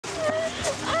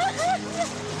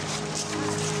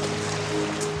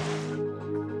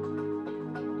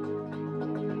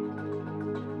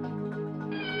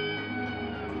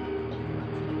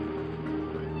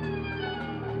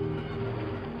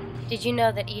Did you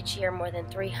know that each year more than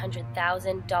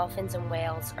 300,000 dolphins and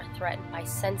whales are threatened by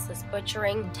senseless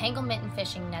butchering? Entanglement and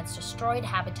fishing nets, destroyed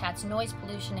habitats, noise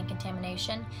pollution, and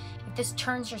contamination. If this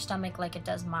turns your stomach like it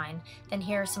does mine, then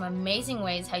here are some amazing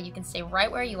ways how you can stay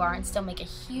right where you are and still make a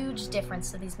huge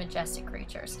difference to these majestic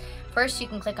creatures. First, you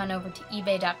can click on over to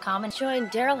eBay.com and join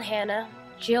Daryl Hannah,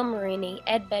 Gilles Marini,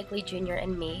 Begley Jr.,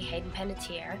 and me, Hayden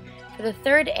Panettiere, for the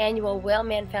 3rd annual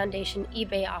Whaleman Foundation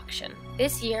eBay auction.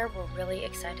 This year, we're really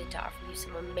excited to offer you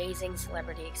some amazing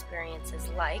celebrity experiences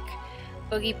like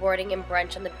boogie boarding and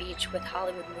brunch on the beach with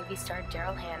Hollywood movie star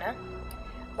Daryl Hannah,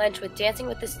 lunch with Dancing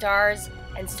with the Stars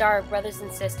and star of Brothers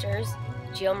and Sisters,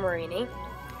 Gilles Marini,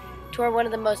 tour one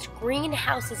of the most green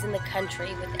houses in the country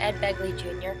with Begley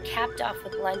Jr., capped off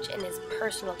with lunch in his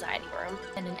personal dining room,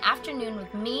 and an afternoon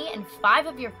with me and 5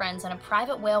 of your friends on a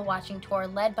private whale watching tour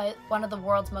led by one of the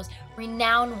world's most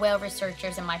renowned whale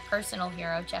researchers and my personal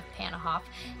hero, Gilles Marini,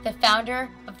 the founder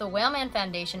of the Whaleman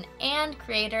Foundation and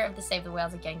creator of the Save the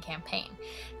Whales Again campaign.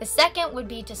 The second would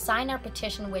be to sign our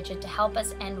petition widget to help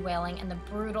us end whaling and the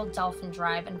brutal dolphin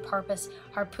drive and purpose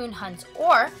harpoon hunts,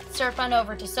 or surf on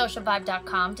over to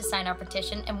socialvibe.com to sign our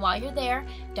petition, and while you're there,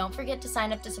 don't forget to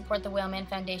sign up to support the Whaleman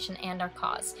Foundation and our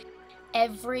cause.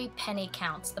 Every penny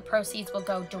counts. The proceeds will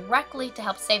go directly to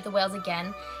help save the whales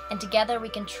again, and together we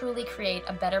can truly create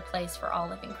a better place for all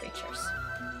living creatures.